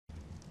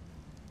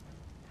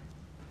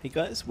Hey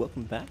guys,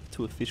 welcome back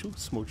to official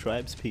Small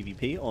Tribes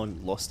PvP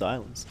on Lost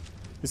Islands.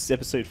 This is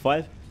episode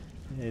 5,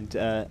 and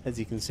as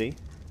you can see,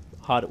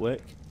 hard at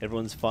work,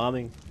 everyone's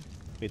farming,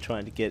 we're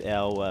trying to get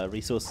our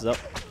resources up.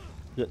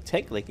 We've got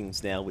tech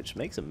leggings now, which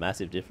makes a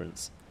massive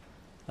difference.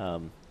 But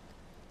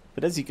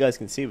as you guys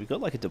can see, we've got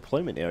like a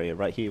deployment area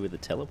right here where the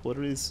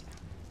teleporter is.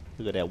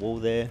 We've got our wall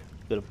there,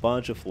 we've got a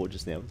bunch of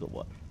forges now, we've got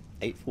what,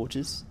 8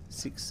 forges?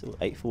 6 or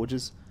 8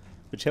 forges?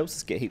 Which helps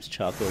us get heaps of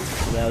charcoal,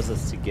 which allows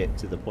us to get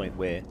to the point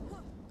where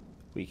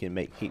we can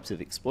make heaps of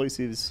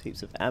explosives,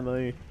 heaps of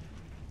ammo,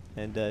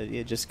 and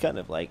yeah, just kind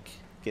of like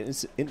get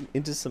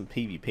into some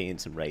PvP and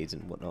some raids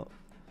and whatnot.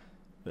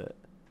 But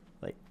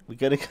like, we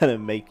got to kind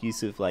of make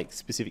use of like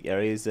specific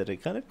areas that are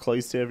kind of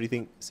close to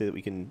everything, so that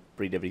we can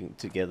breed everything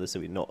together. So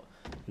we're not,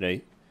 you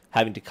know,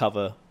 having to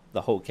cover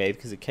the whole cave,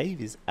 because the cave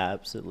is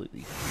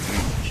absolutely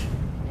huge.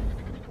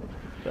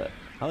 But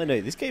I don't know,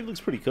 this cave looks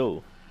pretty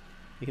cool.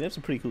 You can have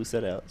some pretty cool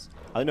setouts.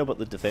 I don't know what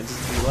the defenses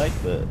will be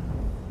like, but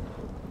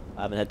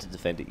I haven't had to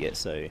defend it yet,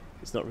 so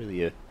it's not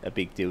really a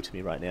big deal to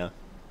me right now.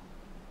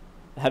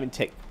 Having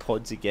tech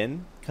pods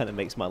again kind of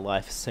makes my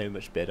life so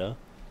much better.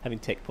 Having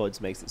tech pods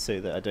makes it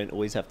so that I don't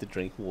always have to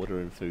drink water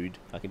and food.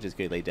 I can just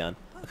go lay down.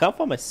 I can't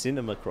find my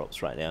cinema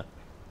crops right now.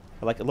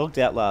 I logged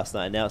out last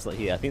night and now it's not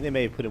here. I think they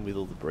may have put them with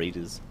all the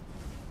breeders.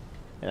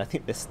 And I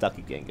think they're stuck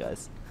again,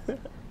 guys.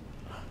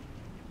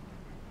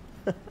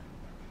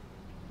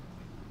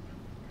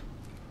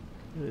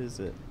 Where is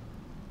it?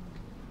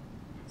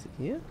 Is it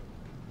here?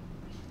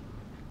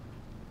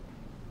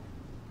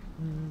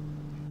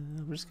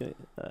 I'm just going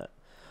to...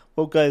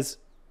 Well, guys,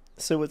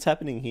 so what's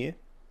happening here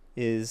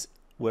is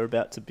we're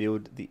about to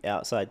build the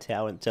outside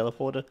tower and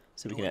teleporter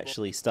so we can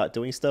actually start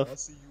doing stuff. I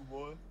see you,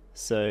 boy.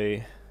 So,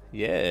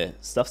 yeah,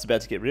 stuff's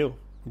about to get real.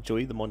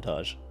 Enjoy the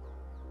montage.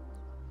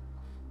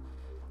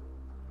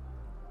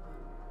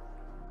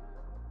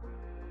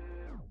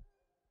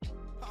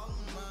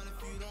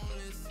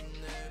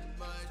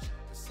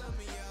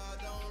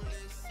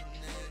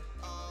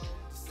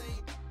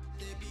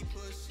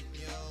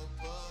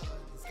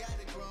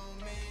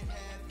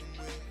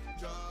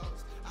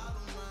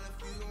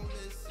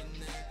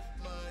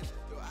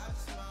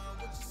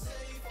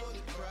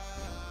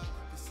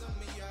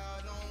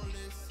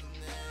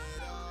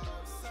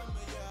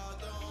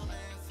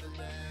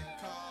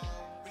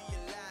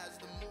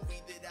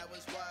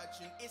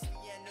 It's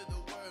the end of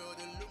the world,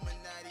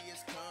 Illuminati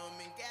is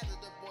coming. Gather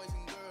the boys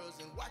and girls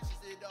and watches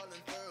it all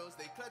unfurls.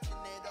 They clutching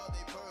at all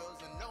their pearls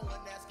and no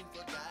one asking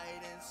for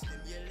guidance.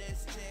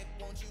 Stimulus check,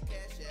 won't you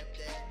cash app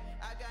that?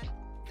 I got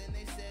then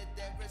they said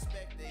that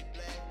respect they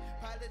black.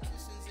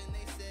 Politicians and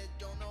they said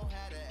don't know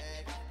how to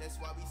act. That's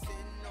why we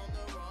sitting on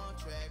the wrong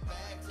track,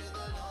 back to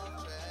the long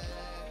track.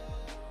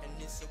 And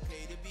it's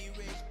okay to be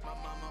rich. My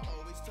mama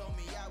always told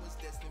me I was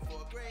destined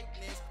for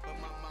greatness. But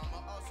my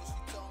mama also,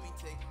 she told me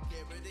take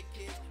care of the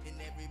kids and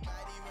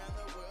everybody around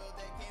the world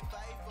that can't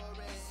fight for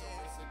it. So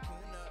it's a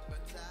Hakuna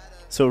Matata.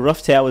 So a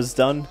rough tower's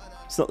done.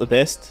 It's not the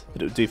best,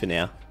 but it'll do for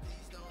now.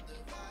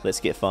 Let's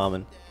get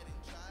farming.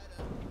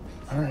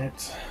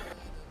 Alright.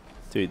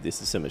 Dude,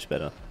 this is so much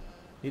better.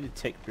 Need a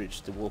tech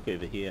bridge to walk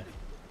over here.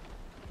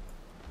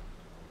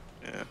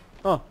 Yeah.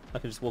 Oh, I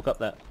can just walk up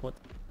that. What?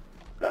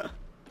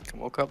 Can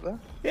walk up there?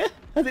 Yeah,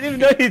 I didn't even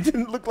know it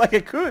didn't look like I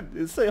could.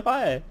 It's so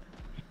high.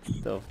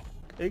 So,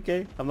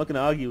 okay, I'm not going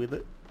to argue with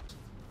it.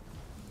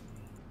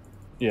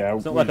 Yeah.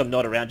 It's not like I'm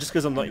not around. Just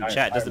because I'm not in I-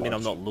 chat I doesn't mean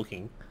I'm watched. not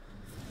looking.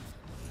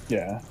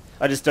 Yeah.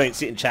 I just don't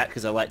sit in chat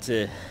because I like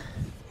to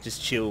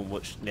just chill and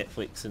watch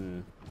Netflix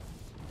and...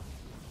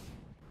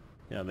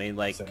 You know what I mean?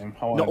 Like, Same.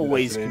 I wanna not do that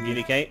always today.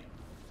 communicate.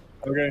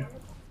 Okay.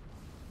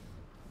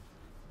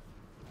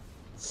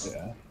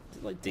 Yeah. Is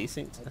it like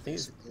desynced? I think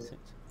it's desynced.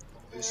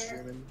 Are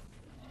streaming?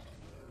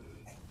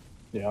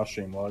 Yeah, I'll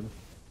stream log.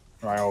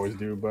 Or I always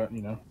do, but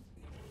you know.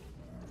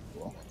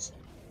 Well.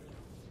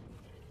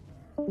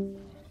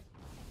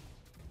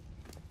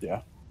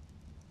 Yeah.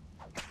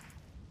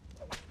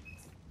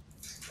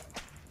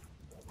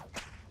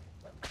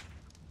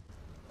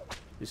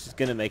 This is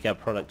going to make our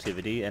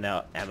productivity and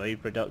our ammo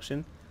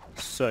production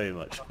so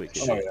much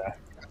quicker. Oh yeah.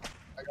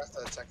 I got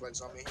the tech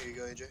legs on me. Here you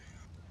go, AJ.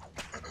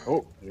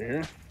 Oh, you're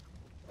here?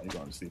 You're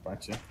going to sleep,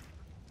 aren't you?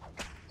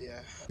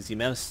 Yeah. Because the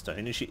amount of stone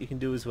and shit you can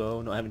do as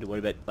well, not having to worry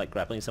about like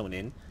grappling someone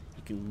in,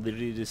 you can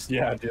literally just...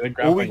 Yeah, dude, the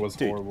All grappling was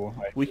dude, horrible.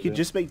 We could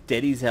just make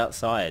deadies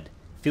outside,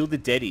 fill the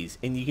deadies,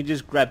 and you can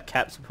just grab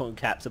caps upon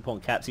caps upon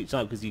caps each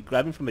time, because you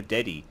grab them from a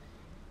deadie,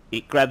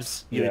 it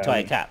grabs your Yeah,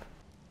 entire cap.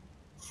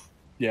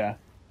 Yeah.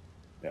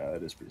 Yeah,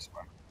 that is pretty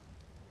smart.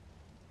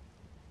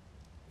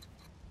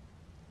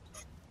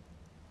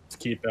 Let's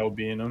keep LB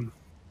in them.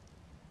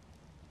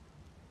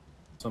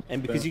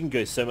 And because you can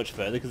go so much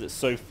further, because it's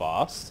so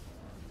fast,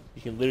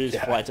 you can literally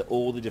just Yeah. fly to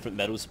all the different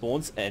metal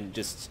spawns and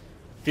just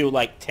feel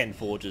like 10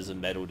 forges of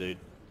metal, dude.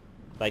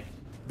 Like,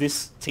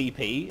 this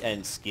TP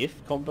and skiff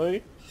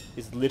combo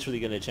is literally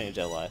going to change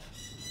our life.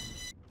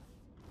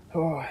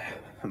 Oh.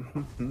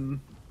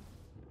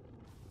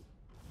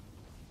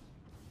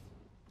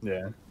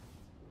 Yeah.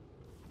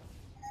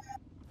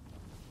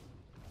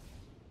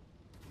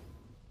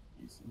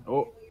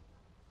 Oh,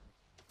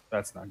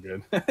 that's not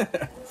good.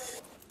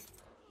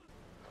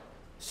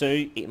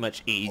 So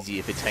much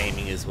easier for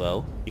taming as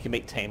well. You can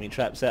make taming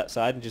traps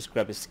outside and just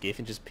grab a skiff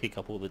and just pick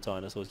up all the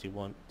dinosaurs you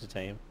want to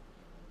tame.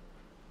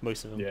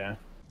 Most of them. Yeah.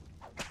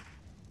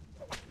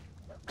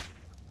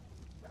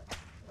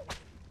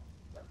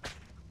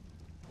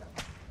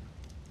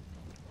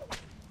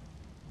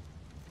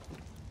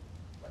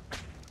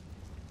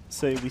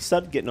 So we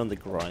started getting on the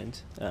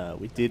grind.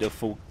 We did a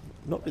full,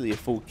 not really a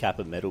full cap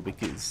of metal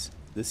because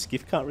the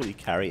skiff can't really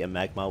carry a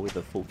magma with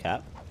a full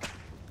cap.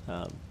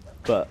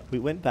 But we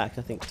went back,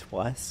 I think,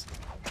 twice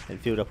and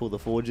filled up all the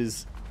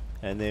forges,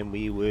 and then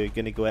we were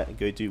going to go out and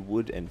go do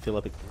wood and fill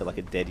up like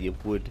a deddy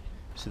of wood,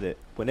 so that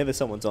whenever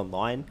someone's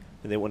online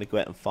and they want to go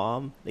out and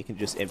farm, they can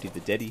just empty the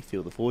deddy,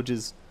 fill the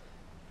forges,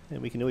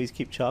 and we can always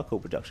keep charcoal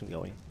production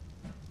going.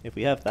 If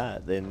we have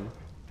that, then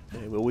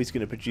we're always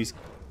going to produce.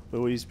 We're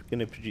always going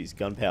to produce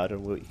gunpowder,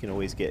 and we can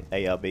always get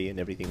ARB and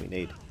everything we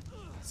need.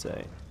 So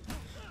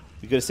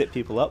we've got to set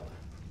people up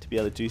to be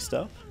able to do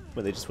stuff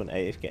when they just want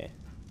AFK.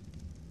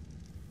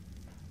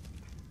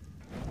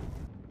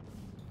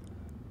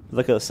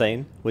 Like I was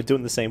saying, we're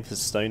doing the same for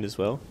stone as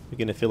well. We're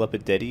going to fill up a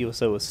deddy or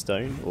so of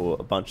stone, or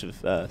a bunch of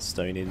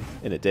stone in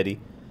a deddy.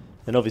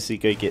 And obviously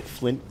go get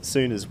flint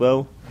soon as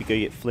well. If we go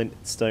get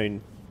flint,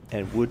 stone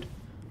and wood,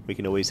 we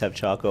can always have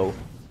charcoal.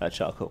 We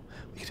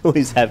can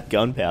always have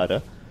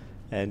gunpowder.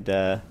 And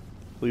we'll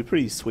be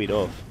pretty sweet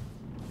off.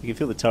 We can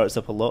fill the turrets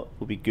up a lot,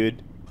 will be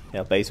good.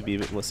 Our base will be a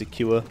bit more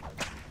secure.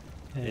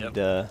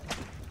 And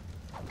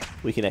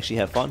we can actually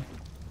have fun.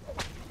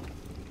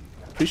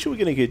 Pretty sure we're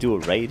going to go do a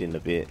raid in a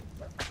bit.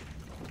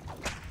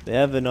 They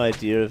have an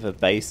idea of a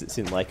base that's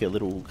in like a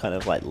little kind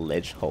of like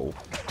ledge hole.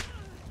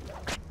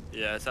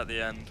 Yeah, it's at the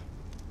end.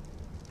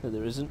 No,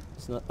 there isn't.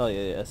 It's not. Oh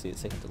yeah, I see it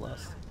second to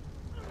last.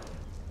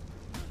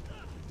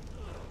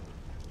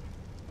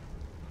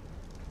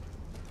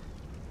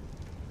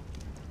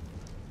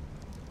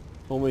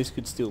 Almost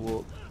could still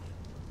walk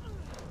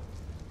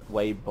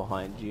way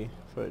behind you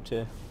for it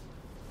to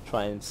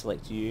try and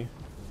select you.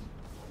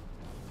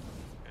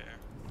 Yeah.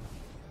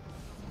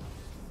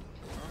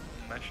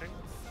 Oh, meshing.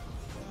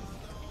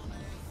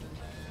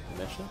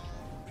 Mesha?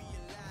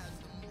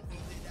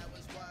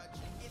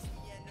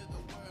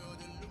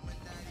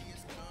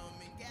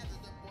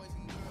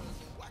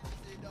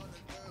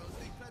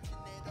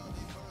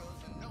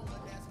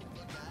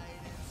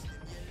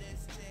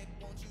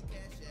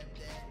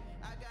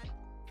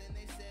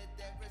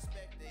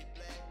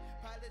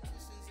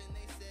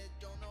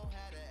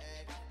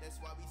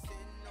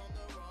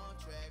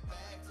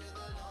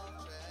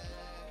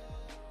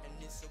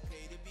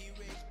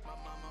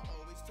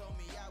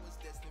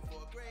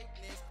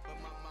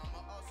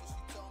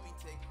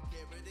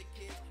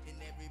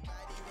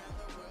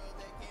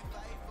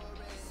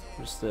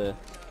 Just a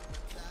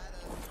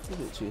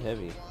bit too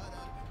heavy,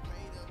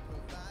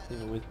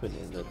 even with putting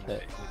in the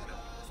pet.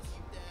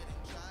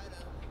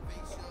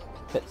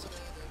 Pet's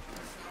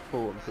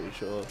full, I'm pretty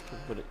sure, of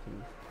what it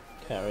can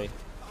carry.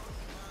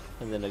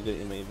 And then I got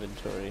it in my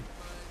inventory.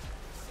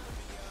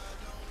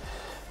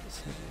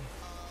 It's heavy.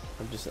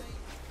 I'm just.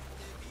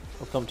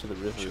 I'll come to the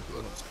river if you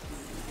want.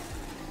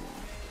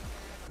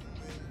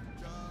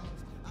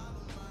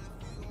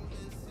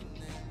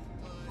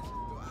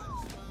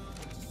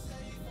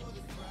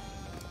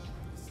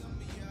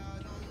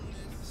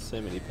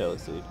 So many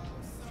pellets, dude.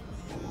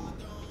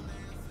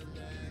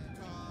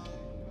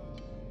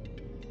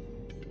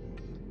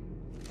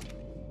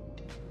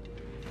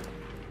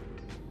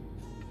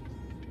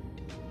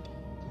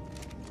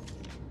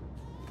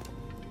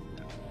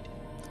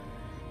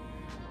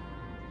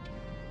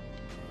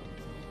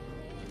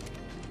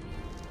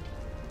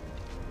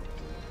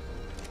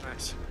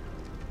 Nice.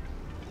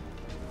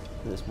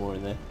 There's more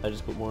in there. I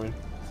just put more in.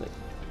 It's like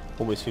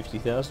almost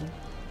 50,000.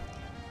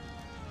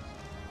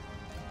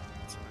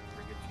 So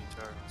we get a few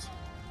turrets.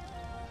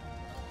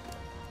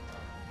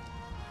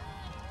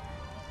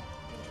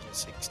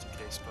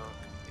 160k spark.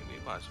 I think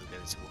we might as well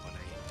get it to 180.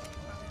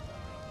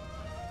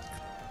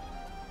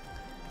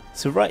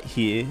 So right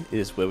here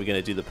is where we're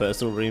going to do the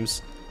personal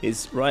rooms.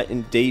 It's right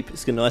in deep.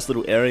 It's got a nice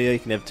little area. You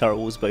can have turret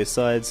walls both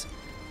sides.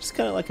 Just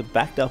kind of like a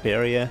backed up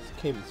area.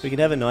 We can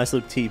have a nice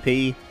little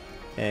TP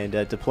and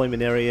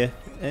deployment area.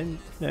 And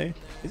you know,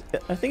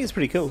 I think it's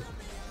pretty cool.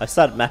 I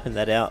started mapping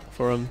that out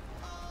for them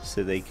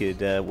so they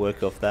could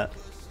work off that.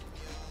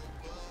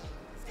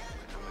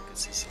 I can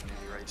see some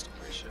new raised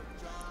pressure.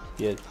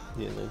 Yeah,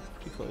 they're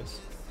pretty close.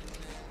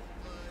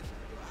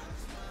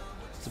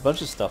 There's a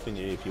bunch of stuff in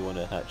here if you want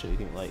to hatch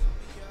anything, like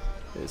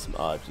there's some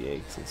RG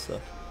eggs and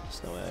stuff.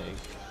 Snow egg.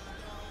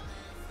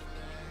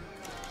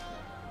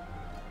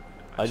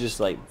 I just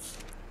like,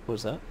 what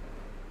was that?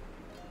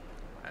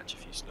 Hatch a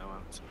few snow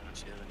out, so I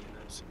actually have any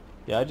of those.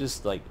 Yeah, I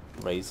just like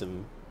raise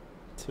them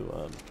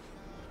to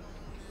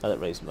I don't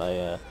raise them,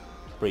 I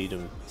breed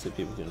them so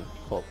people can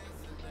pop,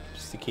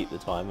 just to keep the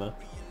timer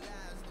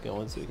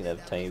going so we can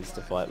have tames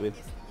to fight with.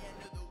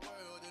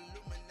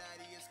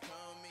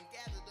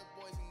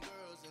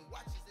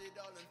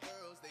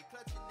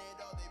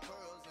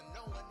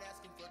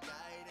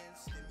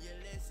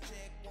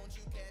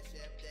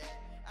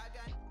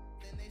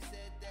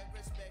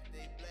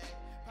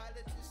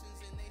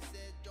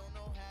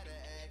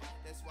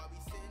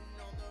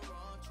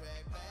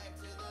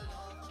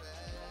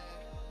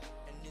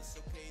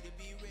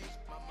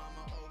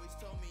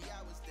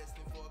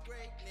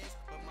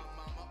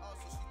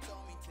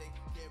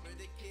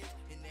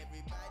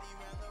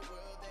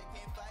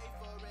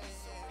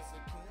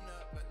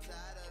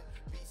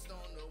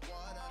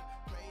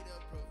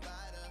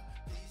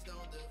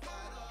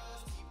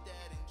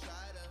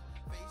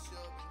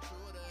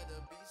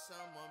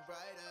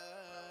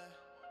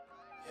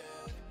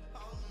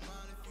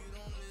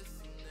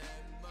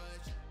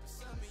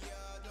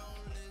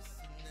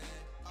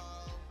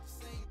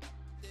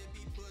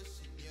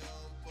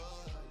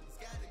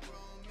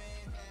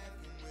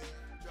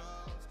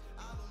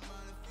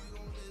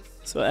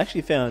 So I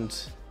actually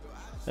found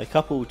a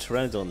couple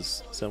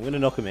pteranodons, so I'm gonna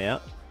knock them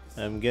out.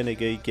 I'm gonna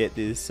go get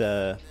this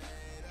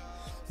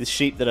this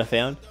sheep that I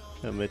found.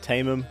 I'm gonna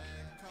tame them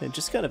and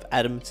just kind of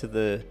add them to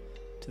the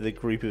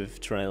group of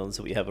pteranodons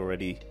that we have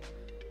already.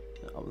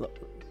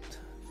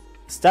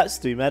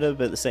 Stats do matter,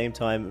 but at the same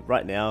time,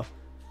 right now,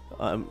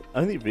 I'm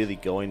only really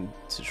going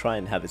to try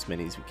and have as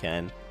many as we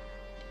can.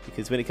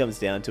 Because when it comes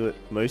down to it,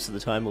 most of the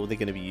time all they're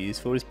going to be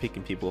used for is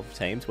picking people off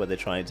tames where they're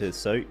trying to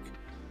soak.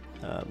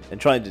 And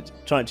trying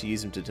to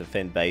use them to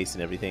defend base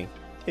and everything.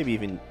 Maybe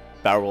even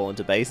barrel roll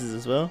into bases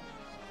as well.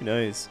 Who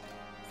knows?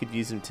 You could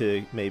use them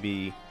to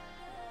maybe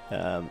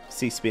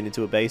C-spin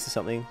into a base or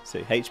something.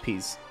 So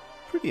HP's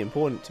pretty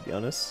important, to be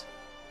honest.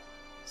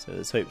 So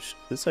let's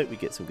hope we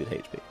get some good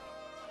HP.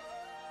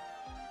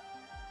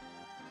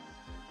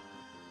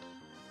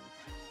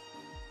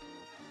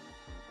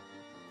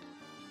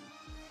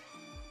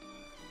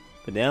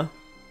 But now,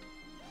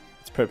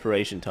 it's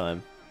preparation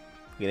time.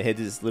 We're gonna head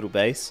to this little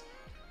base.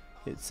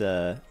 It's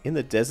in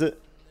the desert.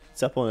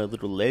 It's up on a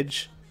little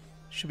ledge.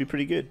 Should be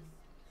pretty good.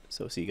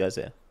 So I'll see you guys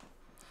there.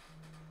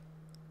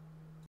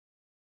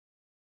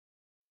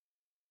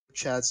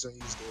 Chads don't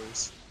use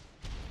doors.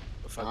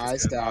 The fuck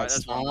Nice, is going on? guys.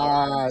 That's one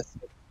more. Nice.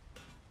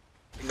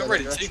 You got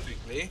ready too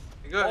quickly.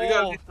 You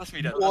got. That's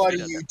me. What are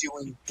you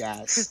doing,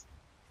 guys?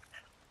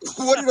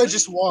 What did I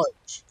just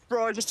watch?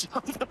 Bro, I just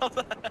jumped on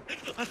that.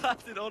 I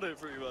landed on it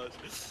pretty much.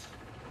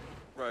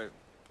 Bro,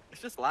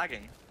 it's just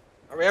lagging.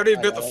 We haven't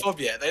even built the fob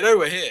yet. They know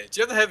we're here.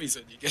 Do you have the heavies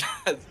on you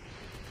guys?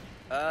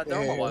 They're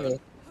on my wyvern.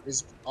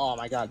 Oh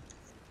my god.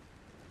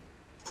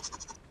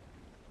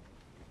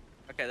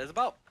 Okay, there's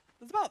about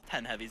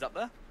 10 heavies up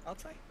there, I'd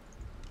say.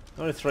 I'm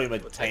gonna throw my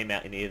tame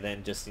out in here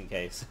then, just in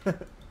case. I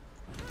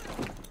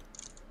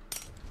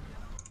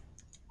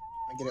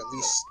get at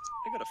least.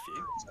 I got a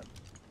few.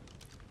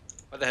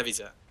 Where the heavies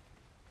at?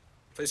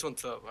 Place one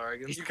top,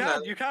 Oregon. You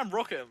can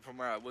rocket them from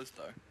where I was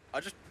though. I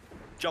just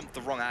jumped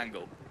the wrong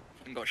angle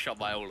and got shot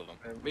by all of them.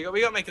 We got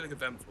to make it look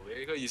eventful.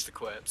 You got to use the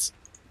quips.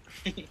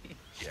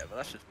 Yeah, but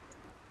that's just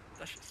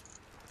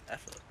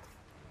effort.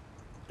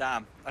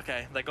 Damn.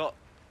 Okay, they got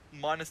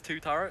 -2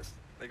 turrets.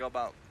 They got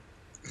about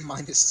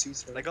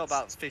 -2. They got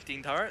about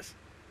 15 turrets.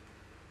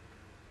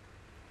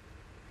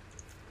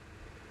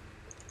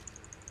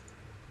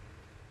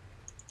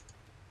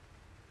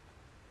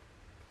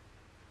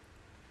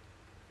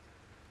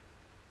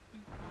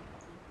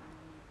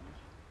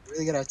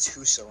 Really gotta have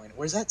Tuso in.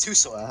 Where's that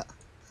Tuso at?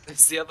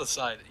 It's the other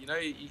side. You know,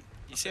 you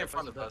see in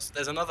front of us.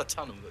 There's another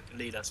tunnel that can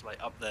lead us like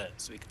up there,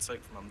 so we can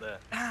soak from up there.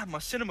 Ah, my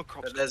cinema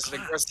crops. But there's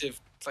an aggressive,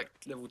 like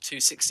level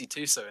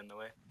 262 so in the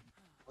way.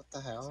 What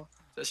the hell?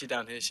 It's actually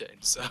down here, Shane.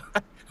 So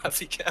have to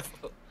be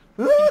careful.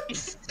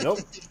 Nope.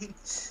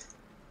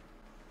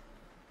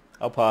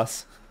 I'll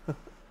pass. That's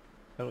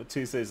what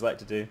Tusos like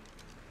to do.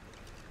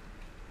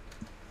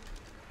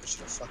 I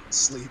should fucking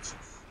sleep.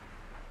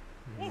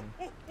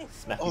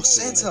 Oh,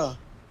 Santa!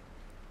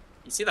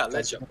 You see that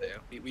ledge up there?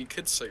 We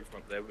could soak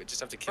from up there. We just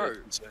have to kill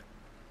it. So.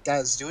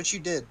 Guys, do what you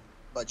did,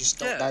 but just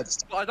don't die this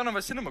time. Well, I don't have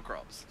a cinema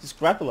crops. Just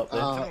grapple up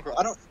there. I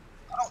don't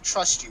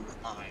trust you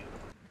with mine.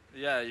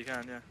 Yeah, you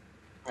can. Yeah.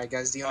 Alright,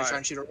 guys, do you want to try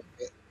and shoot a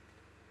rocket?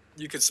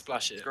 You could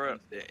splash it. Screw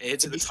it. It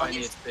hits at the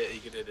tiniest bit.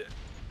 You could hit it.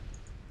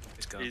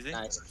 It's gone. Easy.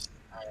 Nice.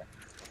 Alright.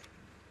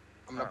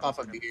 I'm gonna pop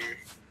a beer.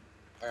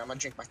 Alright, I'm gonna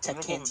drink my tech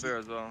I'm gonna pop a beer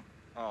as well.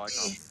 Oh, I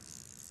can't.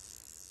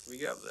 Can we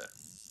get up there?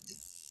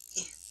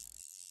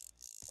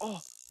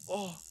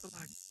 Oh, the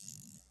lag.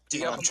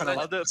 Dude, I'm trying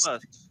to. I'll do it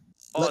first.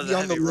 Oh, there's a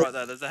heavy right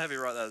there. There's a heavy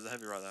right there. There's a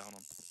heavy right there. Hold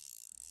on.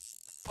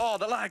 Oh,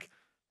 the lag.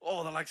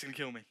 Oh, the lag's gonna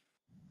kill me.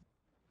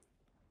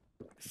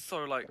 It's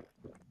so like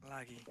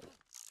laggy.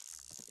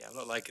 Yeah, I'm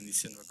not liking these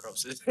cinema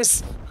crops.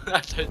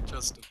 I don't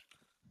trust them.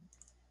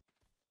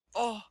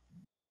 Oh.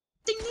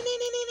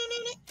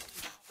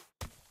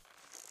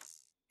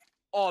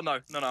 Oh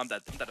no, I'm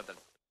dead. I'm dead.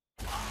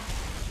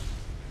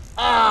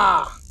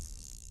 Ah!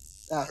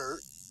 That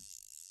hurt.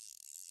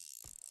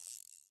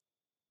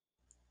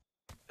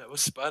 Yeah,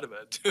 what's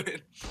Spider-Man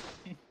doing?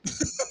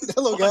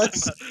 Hello,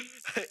 guys.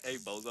 Hey,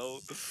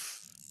 Bozo.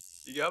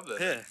 You get up there?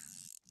 Here.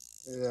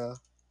 Yeah.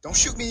 Don't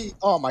shoot me!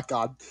 Oh my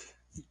god.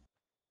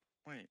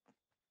 Wait.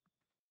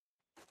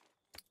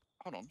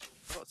 Hold on.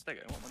 I got a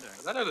stego. What am I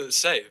doing? That don't look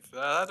safe.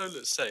 That don't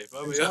look safe.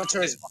 Someone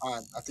turns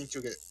behind. I think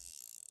you'll get.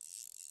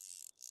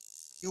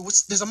 Yo,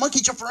 there's a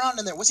monkey jumping around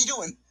in there. What's he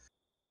doing?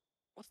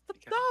 What's the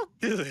dog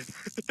doing?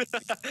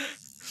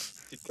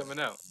 He's coming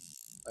out.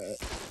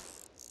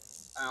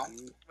 Ow.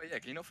 Wait, yeah,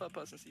 can you not third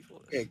person C4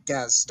 this? Okay,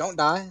 guys, don't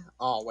die.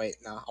 Oh, wait,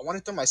 no. I want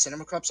to throw my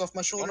cinema crops off my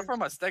I shoulder. want to throw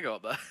my stego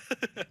up there.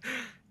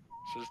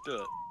 So just do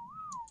it.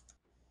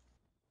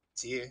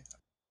 It's here.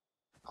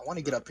 I want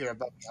to get up here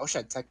above me. I wish I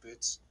had tech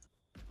boots.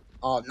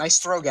 Oh, nice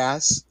throw,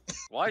 guys.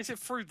 Why is it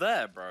through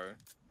there, bro?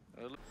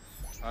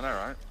 I know,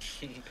 right?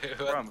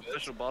 Bro, I'm a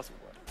official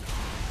basketball player.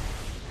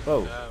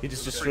 Whoa, he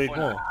just destroyed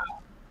more.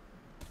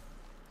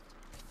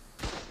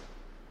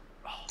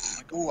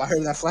 Ooh, I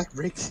heard that flak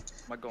break.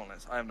 My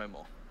gauntlets. I have no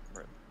more.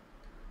 Right.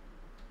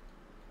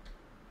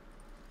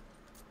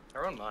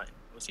 They're online.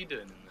 What's he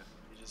doing in there?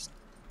 He just...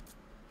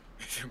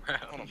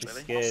 Hold on, He's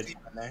Billy. scared. Sleep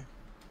in there.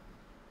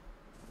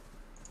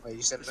 Wait,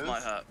 you said This move?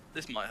 might hurt.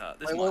 This might hurt.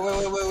 This Wait, might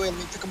hurt. wait. Let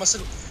me pick up my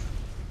signal.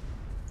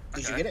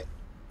 Did you Okay. get it?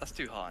 That's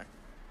too high.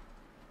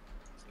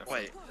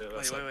 Wait.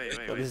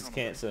 Oh, this is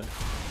cancer.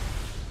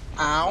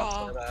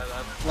 Ow.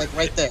 Oh. Like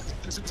right there.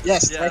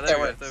 Yes, Yeah, right there there.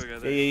 we go. There we go. Yeah,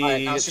 There. yeah,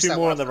 Alright, now yeah. it's just Two that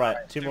more one on the on the right.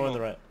 right. Two Two more on more.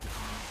 the right.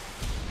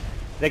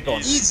 They're gone.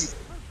 Easy.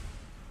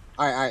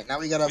 Alright. Now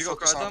we gotta You got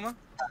focus crowd on.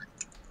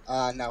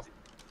 armor? No.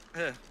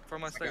 Here, throw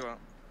my stagger out.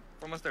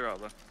 Throw my stagger out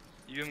there.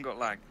 You haven't got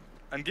lag.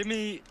 And give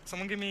me,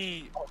 someone give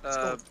me,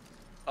 let's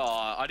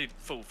oh, I did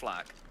full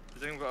flak.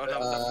 Has anyone got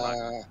another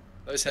flak?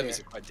 Those heavies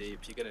are quite deep.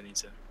 You're gonna need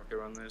to rocket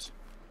around those.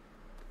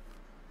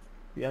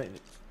 Yeah.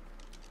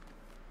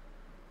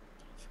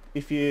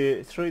 If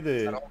you throw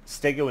the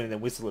stego in and then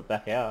whistle it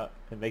back out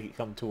and make it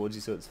come towards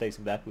you so it's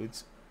facing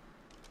backwards.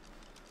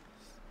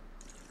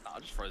 I'll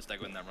just throw the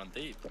stagger in there and run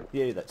deep.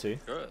 Yeah, that too.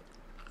 Good.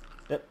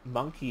 That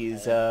monkey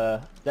is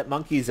a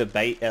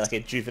bait, like a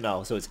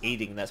juvenile, so it's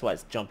eating, and that's why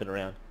it's jumping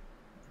around.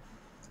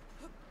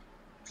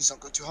 Please don't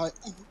go too high.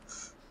 Ooh.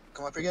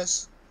 Come up here,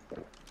 guys.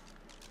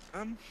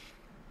 There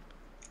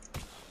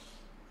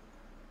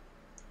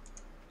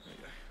you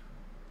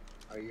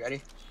go. Are you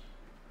ready?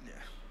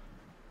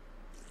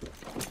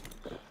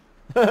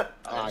 Yeah.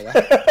 Ah, yeah.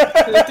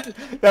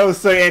 That was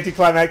so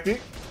anticlimactic.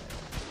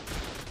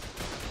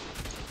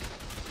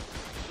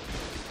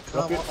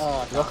 Come on. Rockets,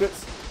 Oh, no.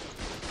 rockets.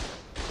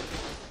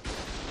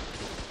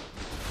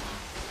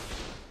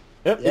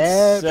 Yep,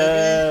 Yeah, it's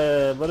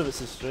a lot of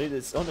it's a street.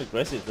 It's on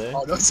aggressive though.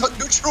 Oh, no, it's on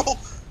neutral.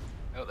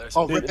 Oh, there's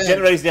Oh, some rip it.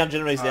 Generates down,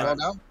 generates Alright, down.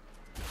 down.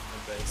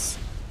 base.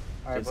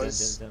 Alright, Generates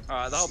boys. down.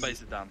 Alright, the whole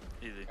base is down.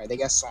 Easy. Alright, they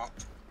got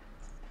swamped.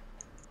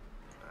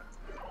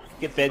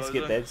 Get beds, Those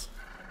get are- beds.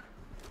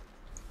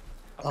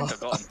 I think I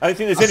got him. I don't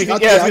think there's I anything.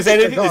 think- Yeah, I was I gonna say I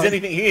don't think think they're there's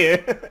anything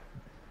here.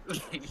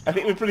 I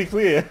think we're pretty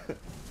clear.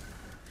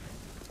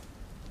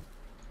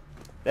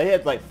 They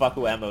had like fuck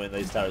all ammo in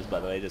those turrets, by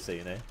the way, just so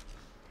you know.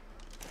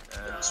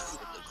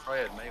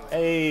 Cryo Mayweather.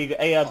 Hey, you got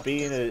ARB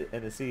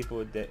and a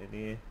C4 in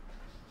here.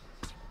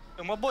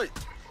 Oh, my boy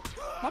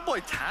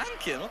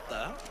tanking, what the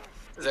hell?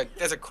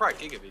 There's a crack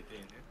Giga VP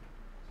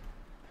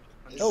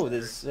in here. Oh,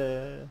 there's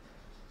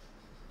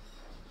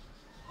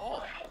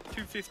Oh,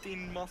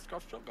 215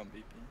 Mastercraft shotgun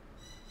BP.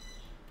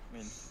 I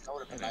mean, That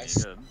would have been I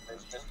nice. think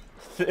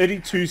you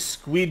 32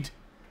 squid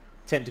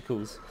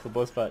tentacles for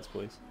boss fights,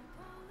 boys.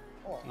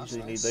 Oh, that's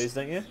Usually nice. need those,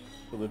 don't you?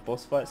 For the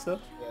boss fight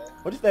stuff. Yeah.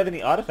 What if they have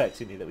any artifacts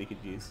in here that we could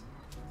use?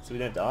 So we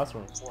don't have to ask for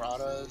them. 4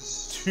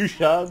 autos. 2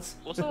 shards.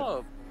 What's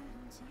our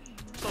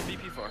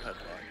BP for our head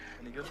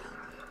like? Any good?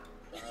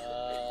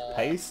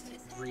 Paste.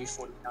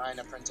 349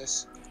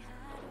 apprentice.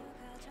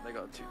 They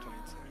got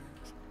 222.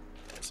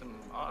 There's some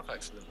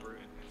artifacts of the brute.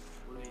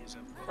 What are we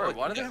using? Bro,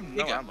 why do they have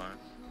no Giga. ammo?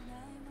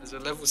 There's a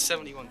level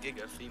 71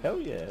 Giga female. Hell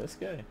yeah, let's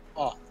go.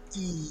 Oh,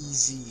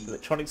 easy.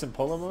 Electronics and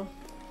polymer.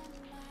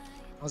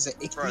 What was it?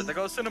 Bro, they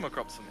got cinema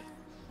crops for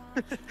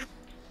me.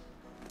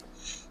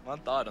 Man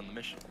died on the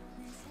mission.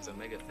 There's a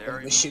Mega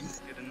Theory. mission.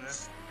 Get in there.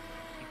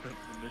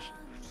 The mission.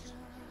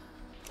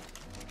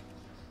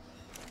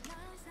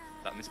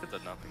 That Miska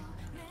did nothing.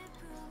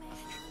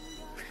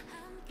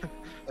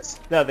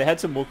 No, they had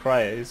some more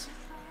cryos.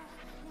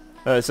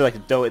 So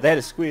like they had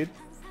a squid.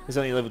 It's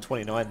only level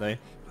 29 though.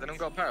 They don't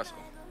got a parasol.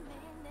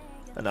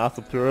 An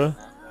Arthropura.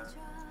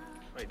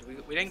 Wait,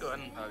 we didn't got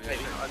an. yeah,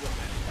 I got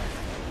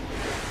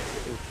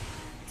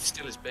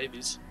steal his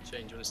babies.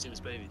 Shane, do you want to steal his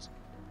babies?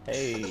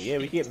 Hey, yeah,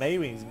 we can get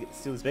Maywings and get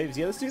steal his babies.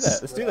 Yeah, let's do that.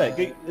 Let's do that.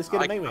 Let's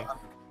get a Maywing.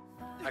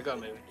 I got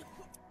him, maybe.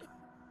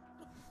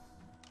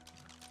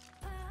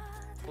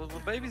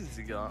 What babies has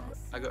he got?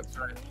 I got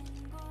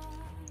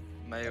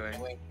Maywing.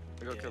 Wait.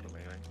 I got killed the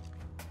Maywing.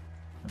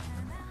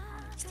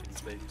 steal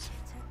his babies.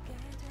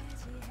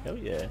 Hell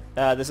yeah.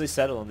 There's no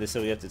saddle on this,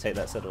 so we have to take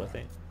that saddle, I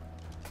think.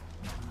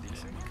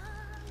 Decent.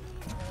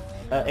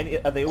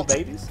 Are they all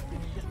babies?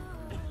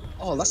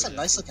 Oh, that's a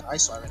nice looking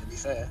ice siren, to be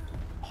fair.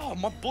 Oh,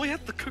 my boy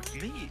had the cooked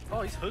meat.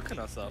 Oh, he's hooking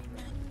us up.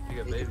 You got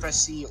You can babies.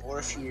 press C, or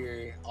if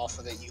you're off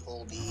of it, you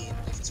hold E, and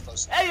if it's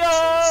close to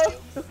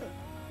Heyo!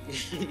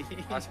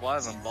 Nice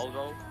wives and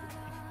Volgo.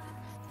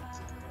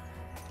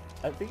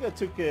 I think I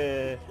took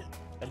a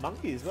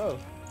monkey as well.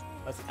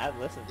 That's an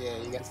adolescent. Yeah,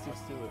 you got Let's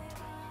do it.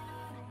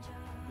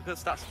 Look at the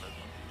stats on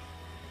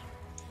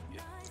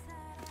it.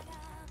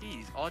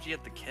 Jeez, RG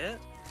had the kit?